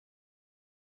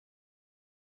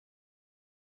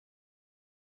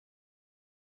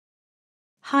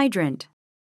Hydrant.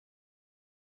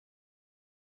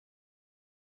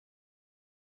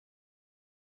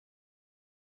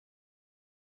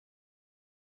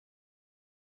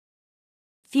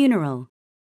 Funeral.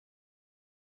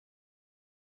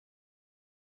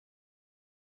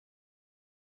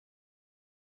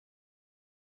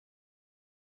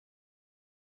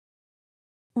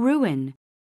 Ruin.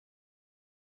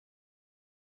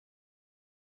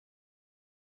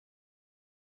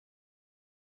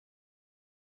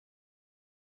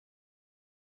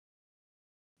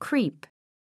 Creep.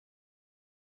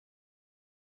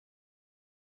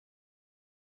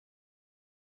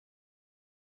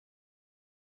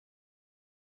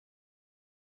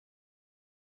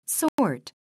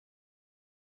 Sort.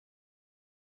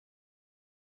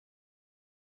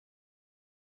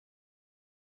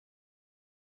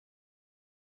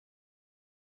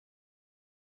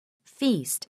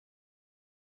 Feast.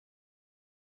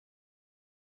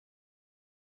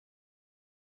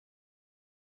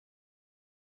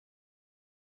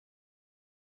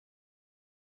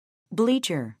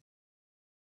 Bleacher.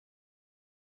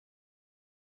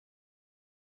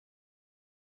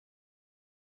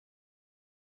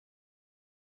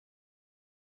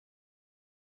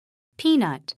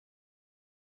 Peanut.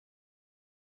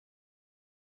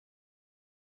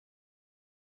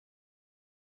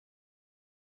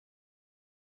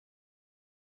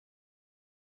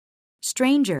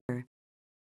 Stranger.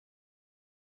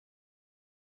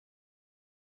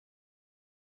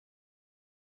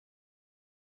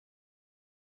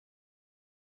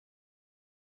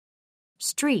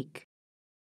 Streak.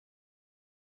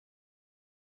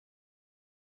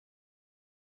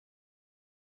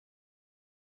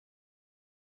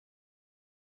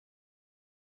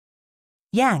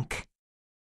 Yank.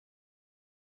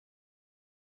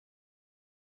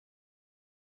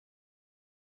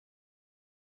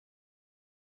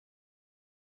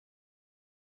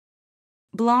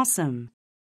 Blossom.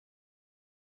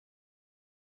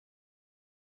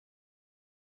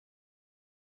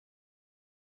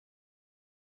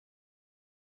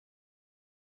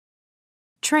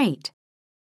 Trait.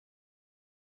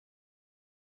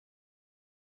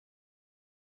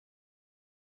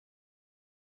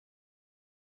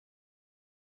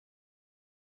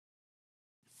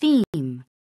 Theme.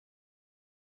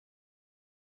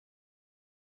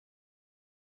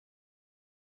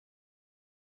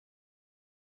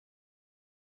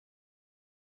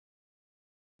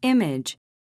 Image.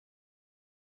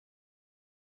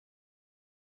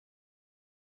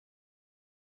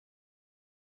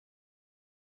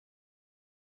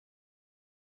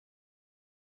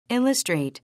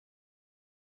 Illustrate.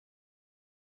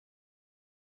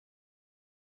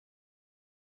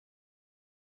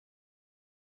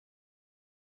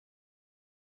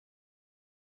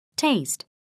 Taste.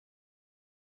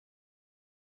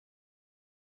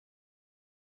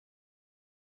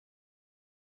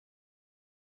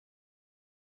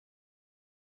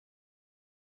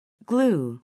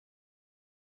 Glue.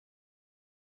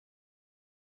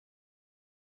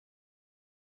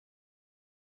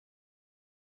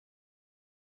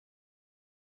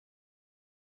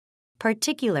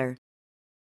 Particular.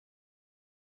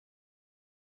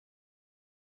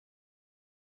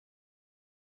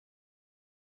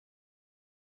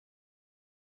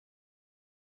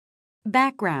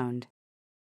 Background.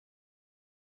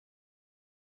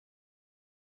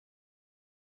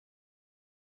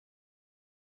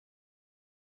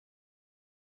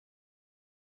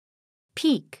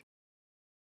 Peak.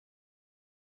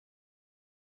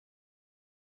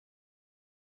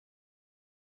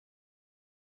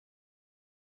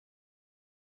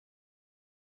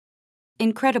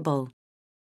 Incredible.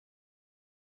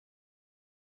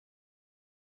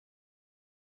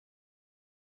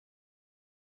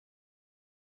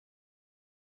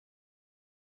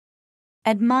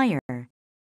 Admire.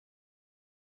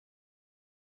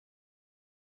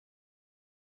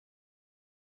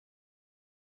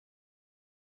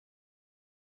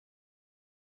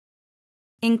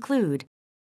 Include.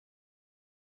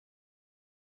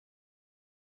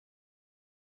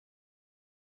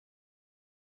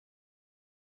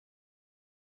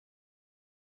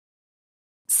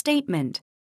 Statement.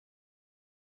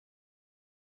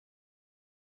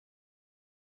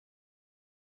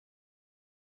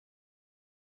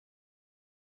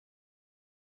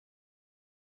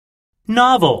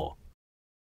 Novel.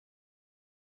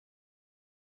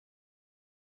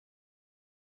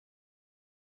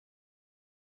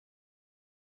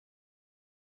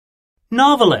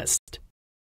 Novelist.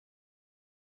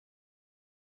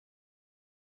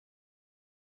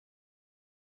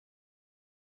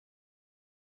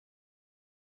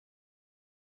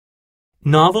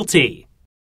 Novelty.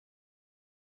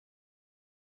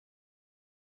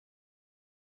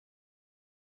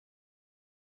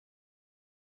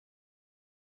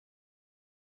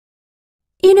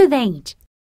 Innovate.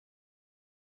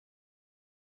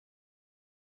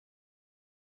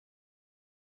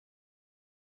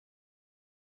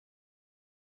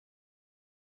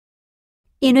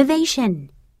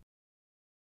 Innovation.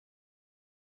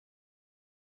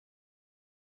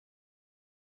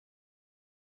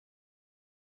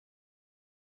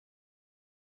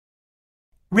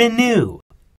 Renew.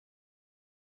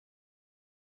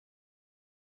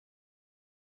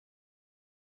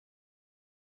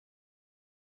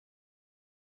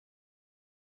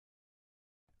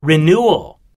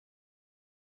 Renewal.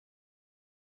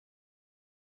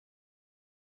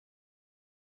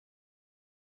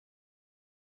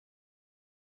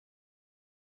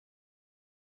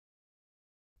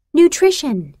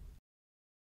 Nutrition.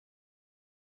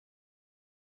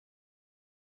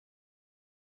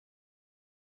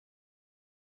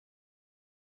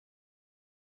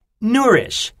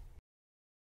 Nourish.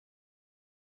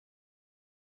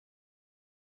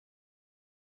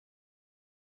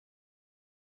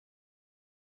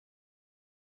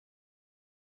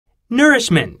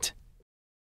 Nourishment.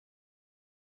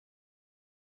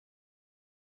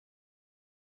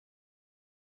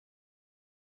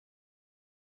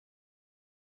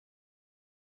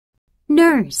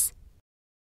 Nurse.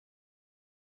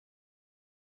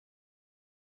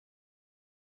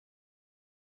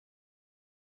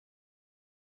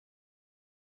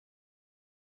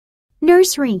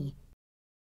 Nursery.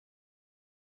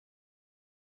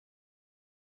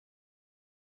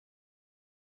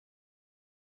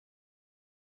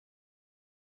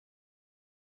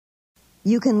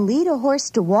 You can lead a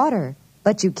horse to water,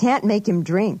 but you can't make him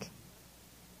drink.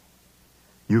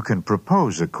 You can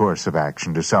propose a course of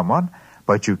action to someone,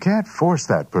 but you can't force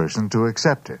that person to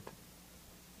accept it.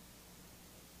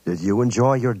 Did you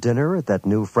enjoy your dinner at that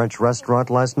new French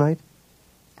restaurant last night?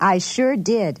 I sure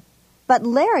did. But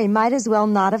Larry might as well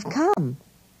not have come.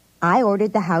 I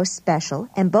ordered the house special,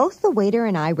 and both the waiter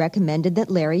and I recommended that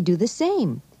Larry do the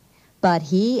same. But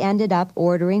he ended up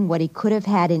ordering what he could have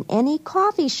had in any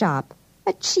coffee shop.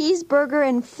 A cheeseburger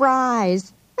and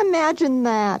fries. Imagine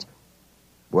that.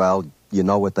 Well, you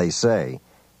know what they say.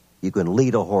 You can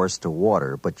lead a horse to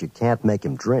water, but you can't make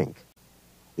him drink.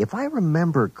 If I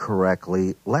remember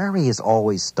correctly, Larry is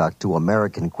always stuck to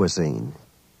American cuisine.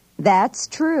 That's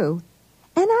true.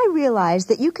 And I realize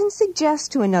that you can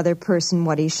suggest to another person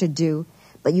what he should do,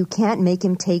 but you can't make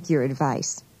him take your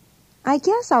advice. I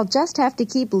guess I'll just have to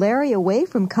keep Larry away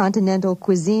from continental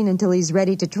cuisine until he's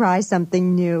ready to try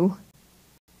something new.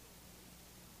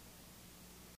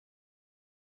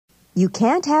 You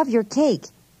can't have your cake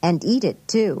and eat it,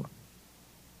 too.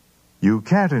 You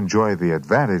can't enjoy the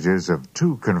advantages of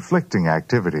two conflicting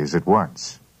activities at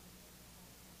once.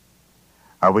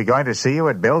 Are we going to see you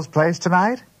at Bill's place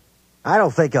tonight? I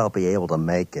don't think I'll be able to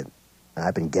make it.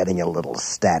 I've been getting a little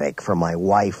static from my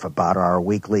wife about our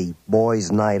weekly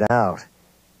boys' night out.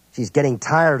 She's getting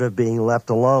tired of being left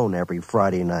alone every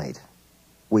Friday night.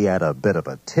 We had a bit of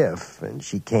a tiff, and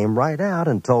she came right out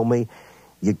and told me,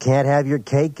 "You can't have your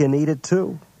cake and eat it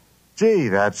too." Gee,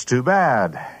 that's too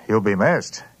bad. You'll be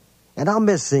missed. And I'll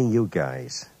miss seeing you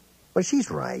guys. But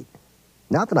she's right.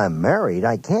 Now that I'm married,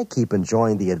 I can't keep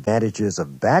enjoying the advantages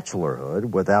of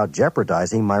bachelorhood without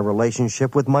jeopardizing my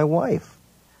relationship with my wife.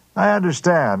 I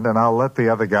understand, and I'll let the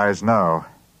other guys know.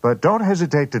 But don't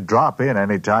hesitate to drop in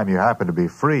any time you happen to be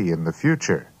free in the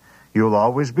future. You'll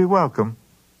always be welcome.